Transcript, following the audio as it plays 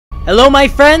Hello my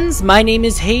friends, my name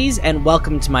is Hayes and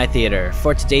welcome to my theater.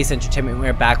 For today's entertainment we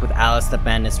are back with Alice the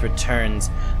Madness Returns.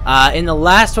 In the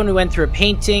last one we went through a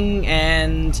painting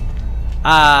and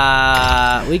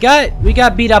we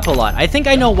got beat up a lot. I think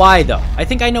I know why though. I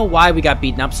think I know why we got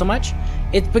beaten up so much.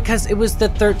 It's because it was the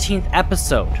 13th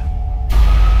episode.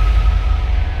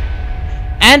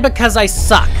 And because I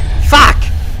suck. Fuck!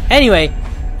 Anyway,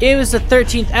 it was the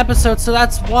 13th episode, so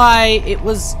that's why it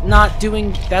was not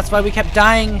doing... That's why we kept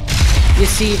dying, you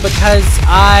see, because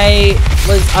I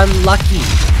was unlucky.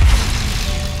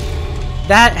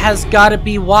 That has gotta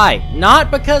be why.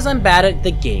 Not because I'm bad at the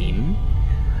game,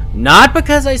 not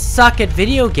because I suck at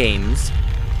video games,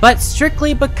 but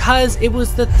strictly because it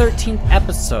was the 13th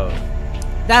episode.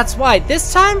 That's why.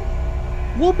 This time,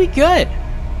 we'll be good.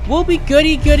 We'll be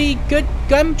good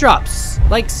gumdrops.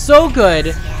 Like, so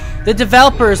good. The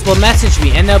developers will message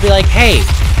me and they'll be like, hey,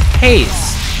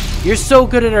 Hayes, you're so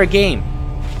good at our game.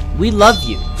 We love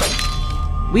you.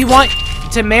 We want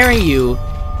to marry you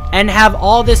and have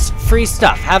all this free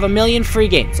stuff. Have 1 million free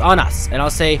games on us. And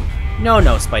I'll say,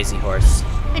 no, Spicy Horse.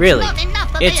 Really,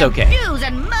 it's okay.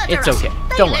 It's okay.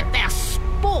 Don't worry. Let their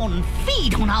spawn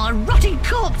feed on our rotting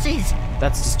corpses.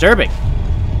 That's disturbing.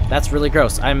 That's really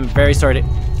gross. I'm very sorry to...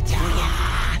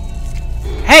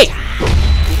 Hey!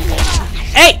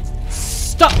 Hey!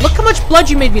 Stop! Look how much blood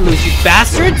you made me lose, you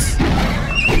bastards!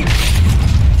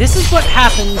 This is what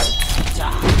happens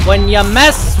when you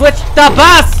mess with the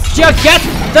best! You get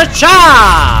the chest!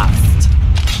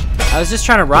 I was just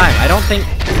trying to rhyme. I don't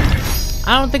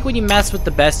think when you mess with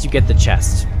the best, you get the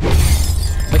chest.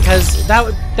 Because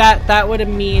that would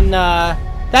mean that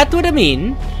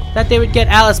they would get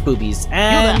Alice boobies,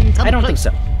 and I don't think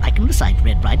so. I can recite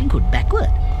Red Riding Hood backward.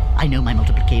 I know my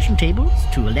multiplication tables,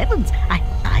 2 11s. I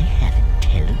have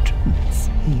intelligence.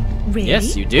 Really?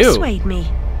 Yes, you do. Persuade me.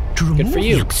 To remove for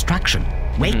you. the obstruction,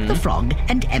 wake the frog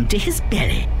and empty his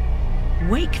belly.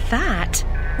 Wake that?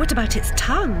 What about its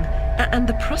tongue? And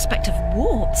the prospect of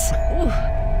warts? Ooh.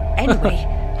 Anyway,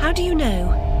 how do you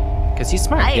know? Because he's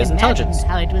smart. He has intelligence.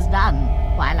 How it was done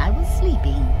while I was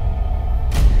sleeping.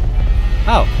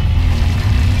 Oh.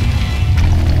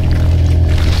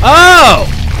 Oh!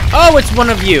 Oh, it's one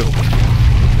of you.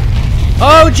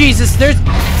 Oh, Jesus, there's...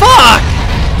 Fuck!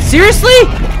 Seriously?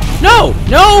 No!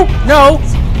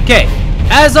 Okay,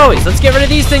 as always, let's get rid of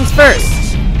these things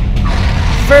first.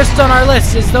 First on our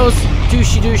list is those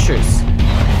douchers.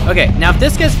 Okay, now if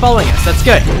this guy's following us, that's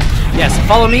good. Yes,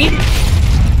 follow me.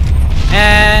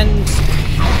 And...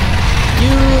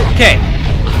 you... Okay.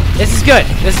 This is good.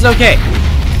 This is okay.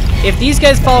 If these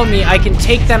guys follow me, I can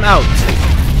take them out.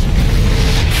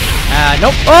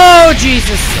 Nope. Oh,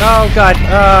 Jesus. Oh, God.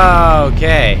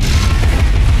 Okay.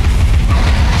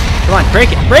 Come on, break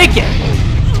it.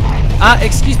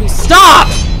 Excuse me. Stop!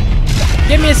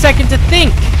 Give me a second to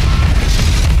think.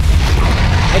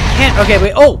 I can't. Okay,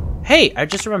 wait. Oh, hey, I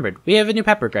just remembered. We have a new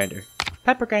pepper grinder.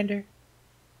 Pepper grinder.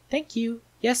 Thank you.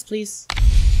 Yes, please.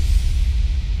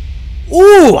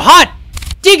 Ooh, hot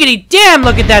diggity damn,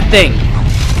 look at that thing.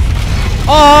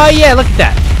 Oh, yeah, look at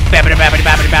that. Babbity, babbity,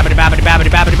 babbity, babbity, babbity, babbity,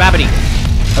 babbity, babbity.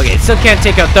 Okay, it still can't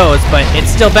take out those, but it's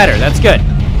still better. That's good.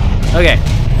 Okay.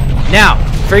 Now,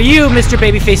 for you, Mr.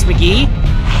 Babyface McGee,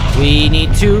 we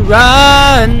need to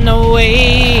run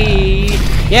away.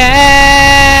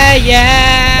 Yeah.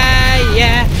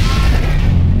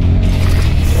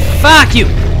 Fuck you.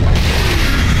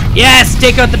 Yes,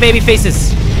 take out the baby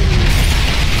faces.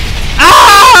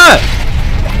 Ah!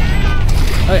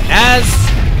 Okay,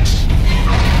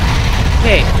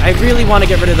 okay, I really want to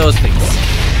get rid of those things.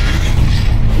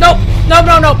 Nope.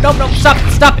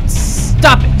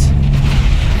 Stop it.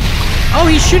 Oh,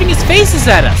 he's shooting his faces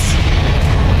at us.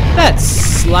 That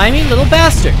slimy little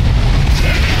bastard.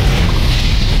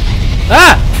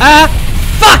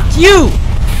 Fuck you!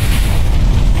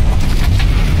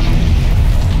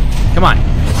 Come on.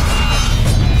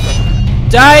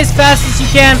 Die as fast as you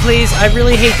can, please. I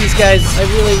really hate these guys. I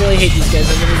really hate these guys.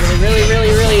 I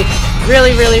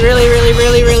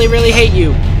really hate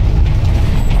you.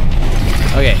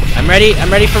 Okay, I'm ready. I'm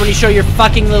ready for when you show your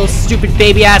fucking little stupid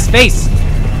baby ass face.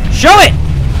 Show it!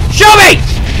 Show me!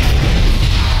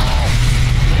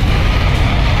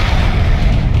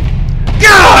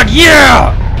 God,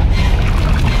 yeah!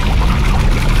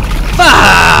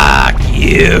 Fuck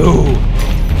you!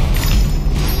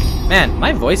 Man,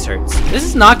 my voice hurts. This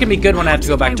is not gonna be good when I have to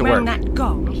go back to work. That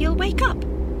gong, he'll wake up.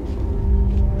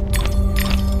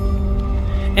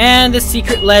 And the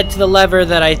secret led to the lever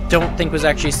that I don't think was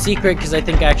actually secret, because I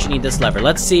think I actually need this lever.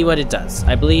 Let's see what it does.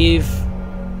 I believe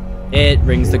it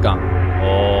rings the gong.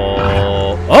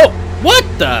 Oh, what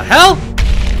the hell?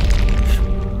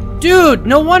 Dude,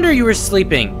 no wonder you were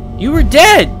sleeping. You were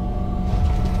dead.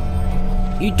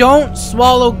 You don't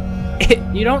swallow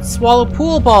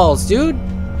pool balls, dude.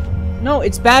 No,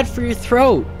 it's bad for your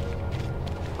throat.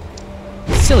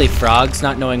 Silly frogs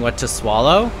not knowing what to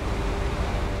swallow.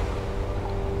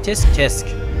 Tisk tisk.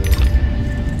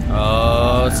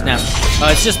 Oh, snap. Oh,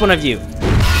 it's just one of you.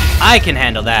 I can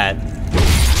handle that.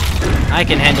 I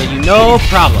can handle you, no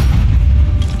problem.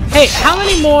 Hey, how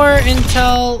many more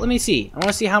until... Let me see. I want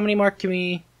to see how many more can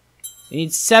we... We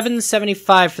need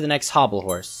 775 for the next hobble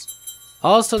horse.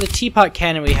 Also, the teapot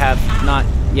cannon we have not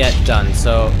yet done,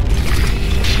 so...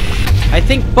 I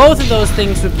think both of those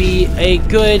things would be a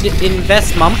good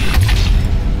investment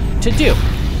to do.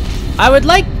 I would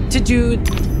like to do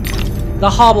the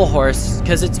hobble horse,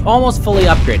 because it's almost fully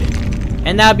upgraded.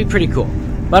 And that would be pretty cool.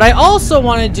 But I also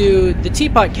want to do the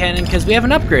teapot cannon, because we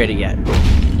haven't upgraded it yet.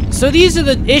 So these are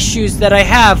the issues that I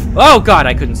have. Oh god,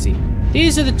 I couldn't see.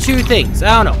 These are the two things.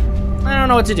 I don't know. I don't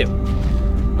know what to do.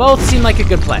 Both seem like a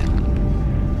good plan.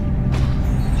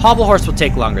 Hobble horse will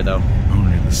take longer, though.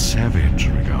 Only the savage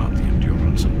regard the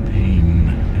endurance of pain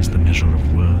as the measure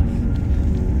of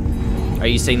worth. Are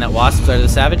you saying that wasps are the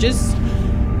savages?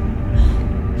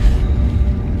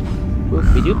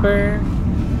 Whoopie dooper.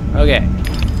 Okay.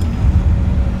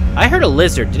 I heard a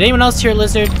lizard. Did anyone else hear a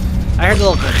lizard? I heard a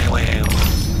little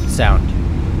sound.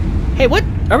 Hey, what?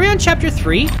 Are we on chapter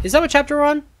 3? Is that what chapter we're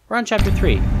on? We're on chapter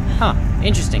 3. Huh.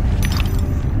 Interesting.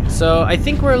 So, I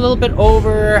think we're a little bit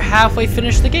over halfway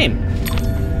finished the game.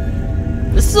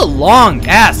 This is a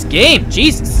long-ass game.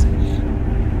 Jesus.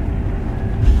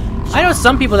 I know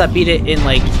some people that beat it in,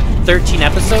 like, 13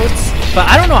 episodes, but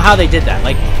I don't know how they did that.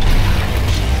 Like,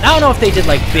 I don't know if they did,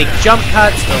 like, big jump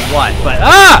cuts or what, but...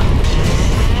 Ah!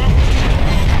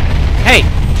 Hey!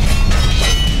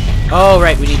 Oh,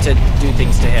 right, we need to do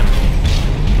things to him.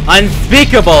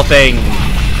 Unspeakable things!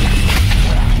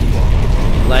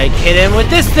 Like, hit him with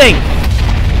this thing!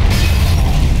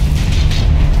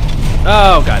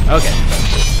 Oh, God, okay.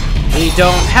 We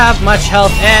don't have much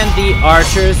health, and the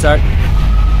archers are...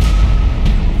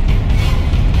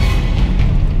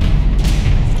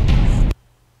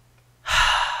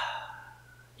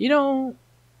 You know,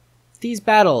 these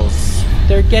battles,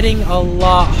 they're getting a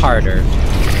lot harder.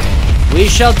 We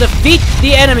shall defeat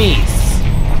the enemies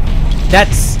that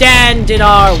stand in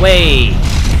our way.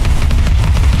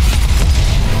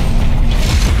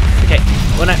 Okay,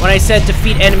 when I said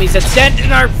defeat enemies that stand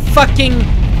in our fucking...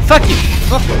 Fuck you.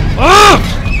 Oh!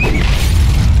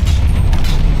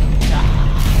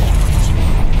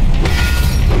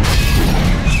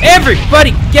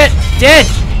 Everybody get dead!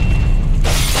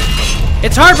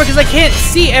 It's hard because I can't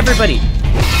see everybody.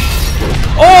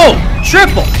 Oh,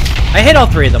 triple! I hit all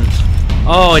three of them.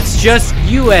 Oh, it's just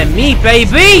you and me,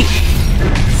 baby!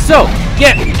 So,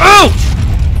 get out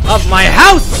of my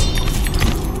house!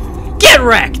 Get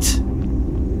wrecked!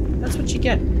 That's what you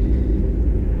get.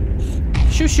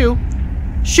 Shoo shoo.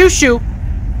 Shoo shoo.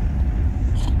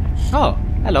 Oh,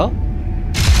 hello.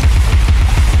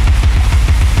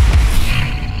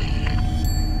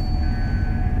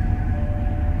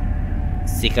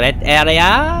 Secret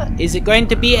area? Is it going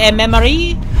to be a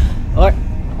memory? Or...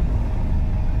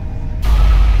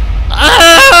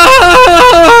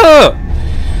 Ah!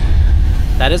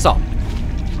 That is all.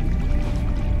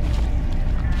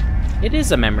 It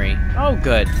is a memory. Oh,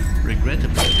 good.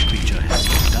 Regrettably, the creature has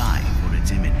to die for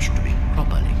its image to be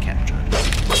properly captured.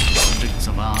 Subjects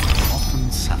of art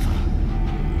often suffer.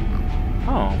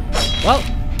 Oh. Well,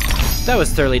 that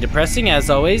was thoroughly depressing, as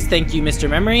always. Thank you, Mr.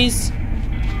 Memories.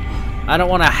 I don't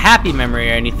want a happy memory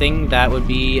or anything. That would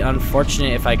be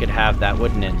unfortunate if I could have that,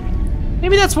 wouldn't it?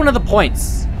 Maybe that's one of the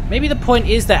points. Maybe the point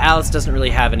is that Alice doesn't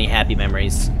really have any happy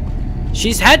memories.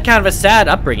 She's had kind of a sad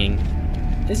upbringing.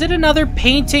 Is it another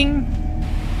painting?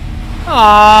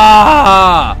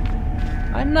 Ah!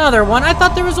 Another one? I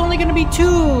thought there was only going to be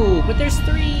 2, but there's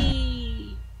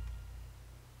 3.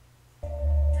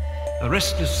 A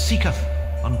restless seeker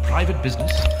on private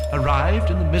business arrived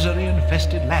in the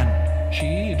misery-infested land.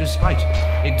 She, despite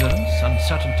ignorance,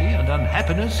 uncertainty, and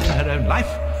unhappiness in her own life,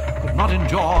 could not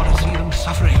endure to see them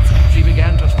suffering. She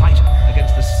began to fight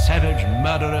against the savage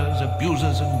murderers,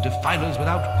 abusers, and defilers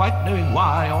without quite knowing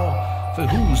why or for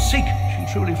whose sake she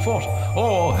truly fought,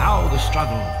 or how the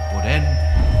struggle would end.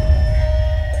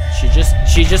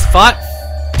 She just fought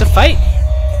to fight.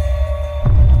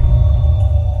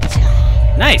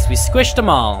 Nice, we squished them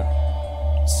all.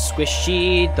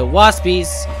 Squishy the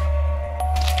waspies.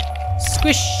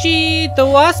 Squishy the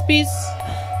waspies.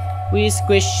 We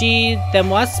squishy them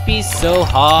waspies so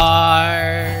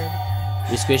hard.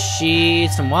 We squishy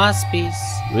some waspies.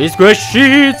 We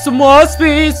squishy some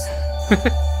waspies.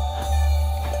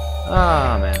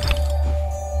 Oh, man.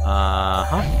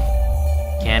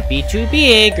 Can't be too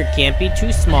big or can't be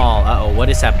too small. Uh-oh, what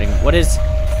is happening? What is...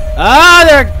 Ah,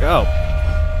 there... Oh.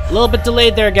 A little bit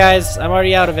delayed there, guys. I'm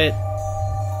already out of it.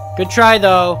 Good try,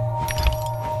 though.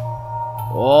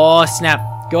 Oh, snap.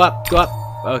 Go up, go up.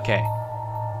 Okay.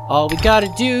 All we gotta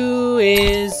do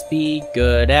is be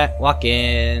good at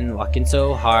walking. Walking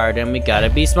so hard, and we gotta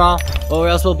be small, or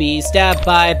else we'll be stabbed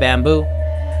by bamboo.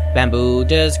 Bamboo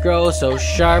does grow so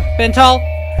sharp and tall,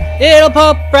 it'll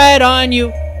pop right on you.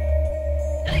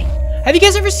 Have you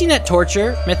guys ever seen that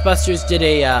torture? Mythbusters did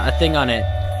a thing on it.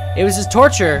 It was this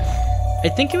torture. I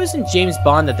think it was in James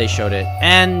Bond that they showed it.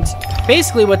 And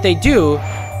basically what they do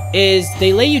is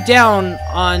they lay you down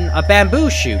on a bamboo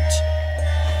shoot.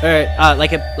 Or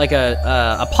like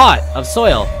a pot of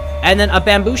soil. And then a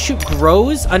bamboo shoot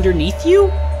grows underneath you?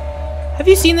 Have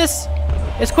you seen this?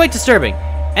 It's quite disturbing.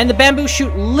 And the bamboo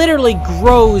shoot literally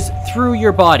grows through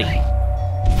your body.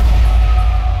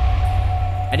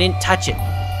 I didn't touch it.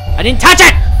 I didn't touch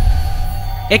it!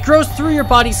 It grows through your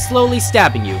body, slowly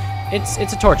stabbing you. It's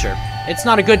a torture. It's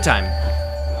not a good time.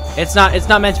 It's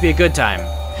not meant to be a good time.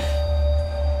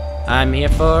 I'm here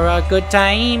for a good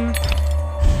time,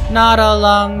 not a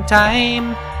long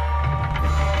time.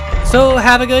 So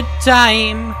have a good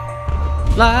time.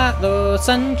 The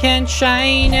sun can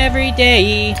shine every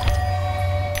day.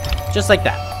 Just like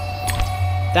that.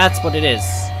 That's what it is.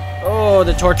 Oh,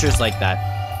 the torture's like that.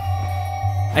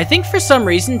 I think for some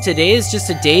reason today is just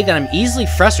a day that I'm easily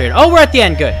frustrated. Oh, we're at the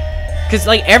end. Good. Because,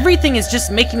 like, everything is just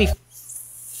making me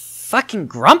fucking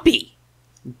grumpy.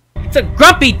 It's a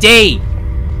grumpy day.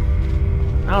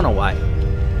 I don't know why.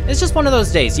 It's just one of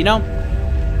those days, you know?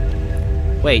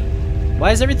 Wait. Why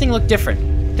does everything look different?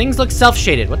 Things look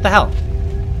self-shaded. What the hell?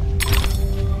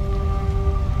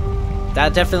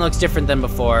 That definitely looks different than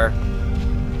before.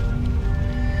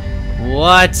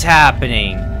 What's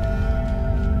happening?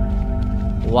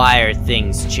 Why are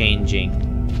things changing?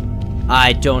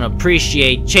 I don't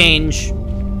appreciate change.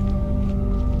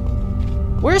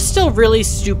 We're still really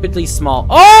stupidly small.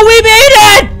 Oh, we made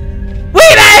it! We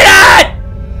made it!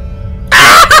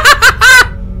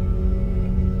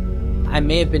 I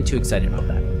may have been too excited about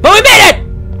that. But we made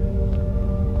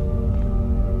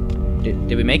it!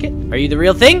 Did we make it? Are you the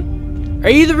real thing? Are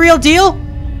you the real deal?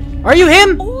 Are you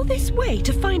him? All this way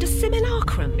to find a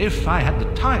simulacrum? If I had the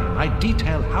time, I'd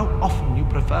detail how often you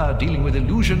prefer dealing with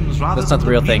illusions rather That's not than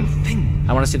the real thing.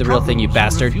 I want to see the real thing, you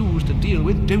bastard. You refuse to deal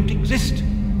with don't exist.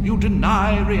 You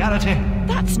deny reality.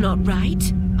 That's not right.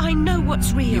 I know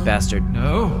what's real. You bastard.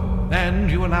 No,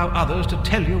 and you allow others to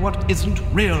tell you what isn't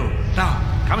real.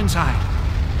 Now, come inside.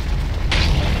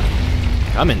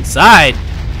 Come inside?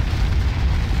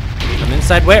 Come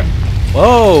inside where?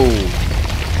 Whoa!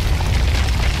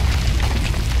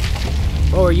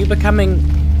 Oh, are you becoming...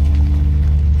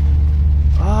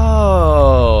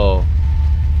 Oh...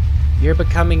 You're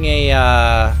becoming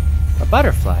a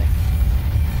butterfly.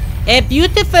 A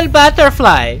beautiful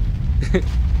butterfly!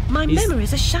 My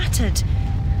memories are shattered.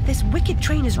 This wicked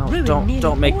train has ruined nearly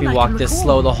Don't make all me I walk can this recall.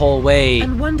 slow the whole way.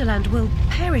 And Wonderland will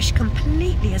perish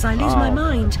completely as I lose my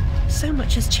mind. So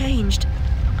much has changed.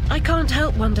 I can't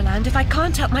help Wonderland if I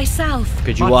can't help myself.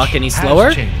 Could you Much walk any has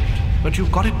slower? changed, but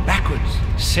you've got it backwards.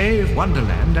 Save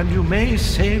Wonderland and you may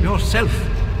save yourself.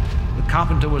 The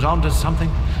carpenter was onto something,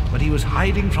 but he was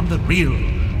hiding from the real.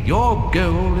 Your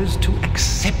goal is to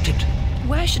accept it.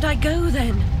 Where should I go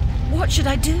then? What should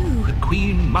I do? The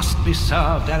Queen must be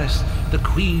served, Alice. The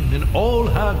Queen in all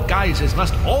her guises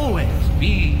must always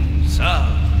be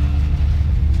served.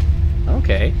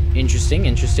 Okay. Interesting,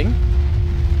 interesting.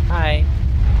 Hi.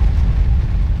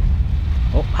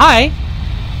 Oh, hi!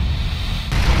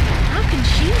 How can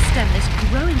she stem this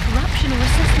growing corruption or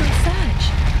assist my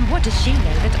search? What does she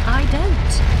know that I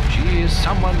don't? She is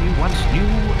someone you once knew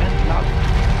and loved.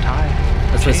 Time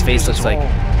That's what his face looks like.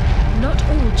 Not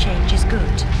all change is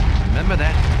good. Remember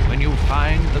that when you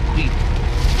find the Queen.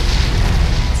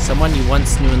 Someone you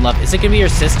once knew and loved. Is it gonna be your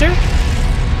sister?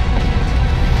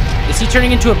 Is he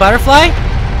turning into a butterfly?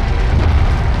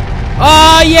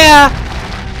 Oh, yeah!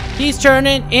 He's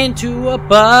turning into a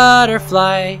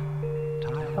butterfly.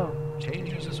 Time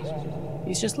changes us all.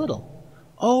 He's just little.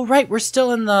 Oh, right. We're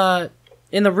still in the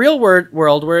real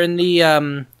world. We're in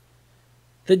the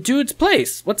dude's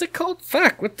place. What's it called?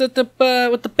 Fuck. With the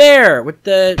bear. With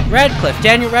the Radcliffe.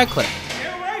 Daniel Radcliffe.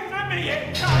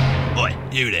 Oi,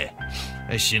 you there.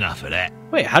 That's enough of that.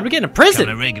 Wait, how'd we get in a Coming prison?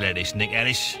 to regulate this, Nick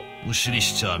Alice. What's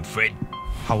this time, Fred?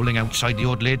 howling outside the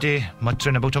old lady,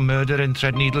 muttering about a murder in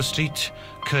Threadneedle Street,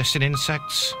 cursing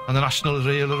insects on the National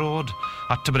Railroad.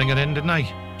 Had to bring her in, didn't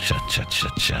I? I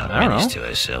don't know. To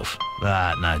herself.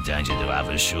 But no danger to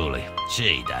others, surely.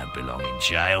 She don't belong in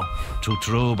jail.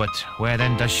 True, but where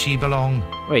then does she belong?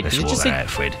 Wait, Let's did you walk just her say... out,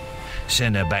 Fred.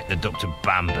 Send her back to Dr.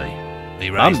 Bambi. He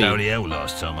raised Bambi? holy hell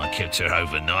last time I kept her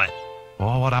overnight.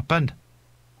 Oh, what happened?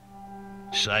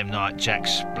 Same night Jack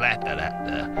splattered at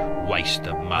the waste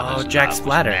of mother's Oh, Jack love,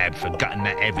 splattered. was nabbed for gutting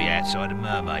that heavy outside a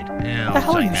mermaid. Yeah, What the I'll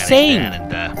hell are take you that saying?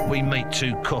 down and we meet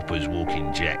two coppers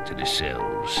walking Jack to the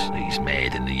cells. He's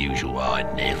mad in the usual I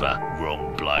never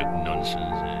wrong bloke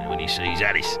nonsense when he sees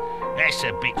Alice. That's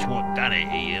the bitch what done it,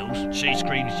 he yells. She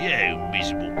screams, you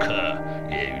miserable cur,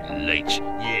 you leech,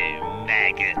 you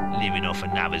maggot, living off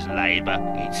another's labour,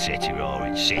 etc.,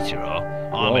 etc.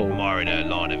 I'm Whoa. admiring her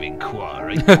line of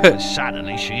inquiry, and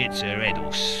suddenly she hits her head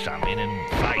or something and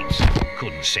faints.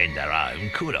 Couldn't send her home,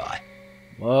 could I?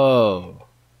 Whoa.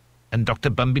 And Dr.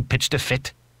 Bumby pitched a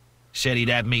fit. Said he'd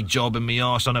have me jobbing me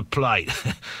arse on a plate.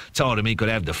 Told him he could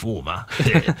have the former.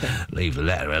 Leave the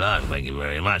latter alone, thank you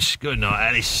very much. Good night,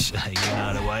 Alice. You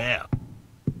know the way out.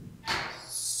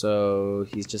 So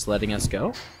he's just letting us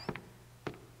go?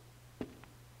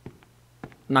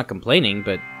 I'm not complaining,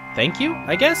 but thank you,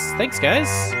 I guess. Thanks, guys.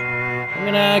 I'm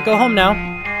gonna go home now.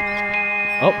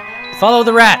 Oh, follow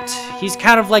the rat. He's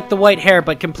kind of like the white hair,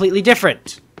 but completely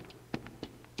different.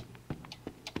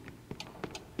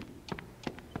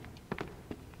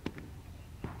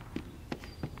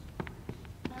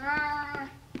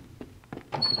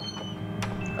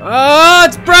 Oh,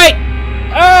 it's bright!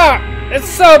 Oh, it's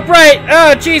so bright!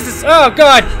 Oh, Jesus! Oh,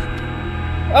 God!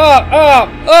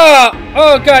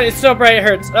 Oh, God, it's so bright it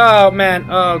hurts. Oh, man.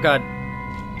 Oh, God.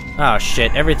 Oh,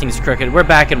 shit, everything's crooked. We're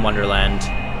back in Wonderland.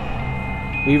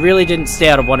 We really didn't stay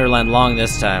out of Wonderland long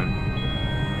this time.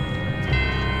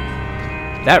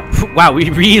 Wow,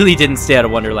 we really didn't stay out of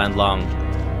Wonderland long.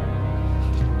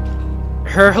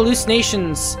 Her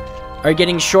hallucinations are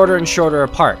getting shorter and shorter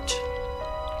apart.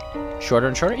 Shorter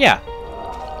and shorter? Yeah.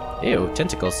 Ew,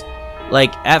 tentacles.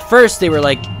 Like, at first they were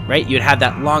like, right, you'd have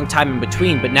that long time in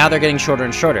between, but now they're getting shorter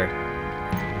and shorter.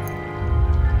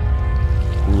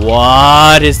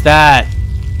 What is that?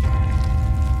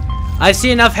 I've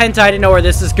seen enough hentai to know where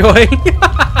this is going.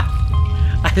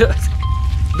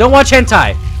 Don't watch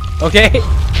hentai, okay?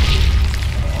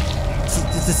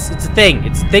 It's a thing.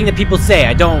 It's a thing that people say.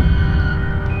 I don't...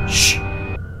 Shh.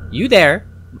 You there.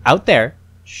 Out there.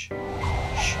 Shh.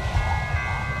 Shh.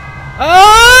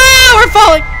 Oh, we're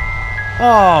falling!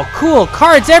 Oh, cool.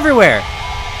 Cards everywhere.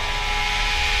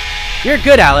 You're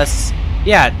good, Alice.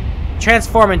 Yeah,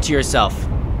 transform into yourself.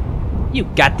 You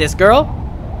got this, girl.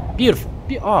 Beautiful.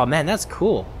 Oh, man, that's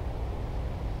cool.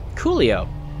 Coolio.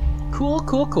 Cool.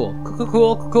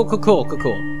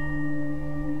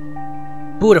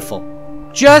 Beautiful.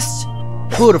 Just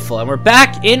beautiful. And we're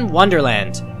back in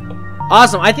Wonderland.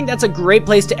 Awesome. I think that's a great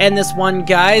place to end this one,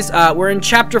 guys. We're in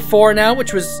chapter 4 now,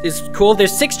 which is cool.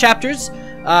 There's 6 chapters.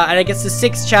 And I guess the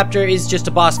 6th chapter is just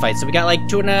a boss fight. So we got like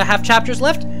 2.5 chapters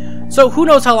left. So who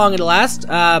knows how long it'll last.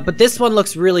 But this one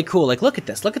looks really cool. Like, look at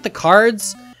this. Look at the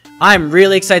cards. I'm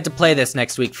really excited to play this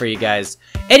next week for you guys.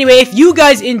 Anyway, if you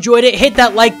guys enjoyed it, hit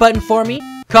that like button for me.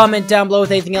 Comment down below with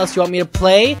anything else you want me to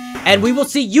play. And we will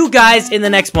see you guys in the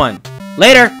next one.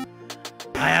 Later!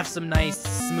 I have some nice,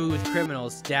 smooth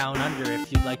criminals down under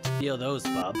if you'd like to feel those,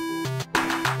 bub.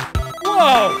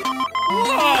 Whoa!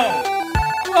 Whoa!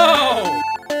 Whoa!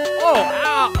 Oh,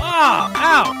 ow! Ow!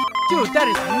 Ow! Dude, that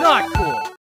is not cool!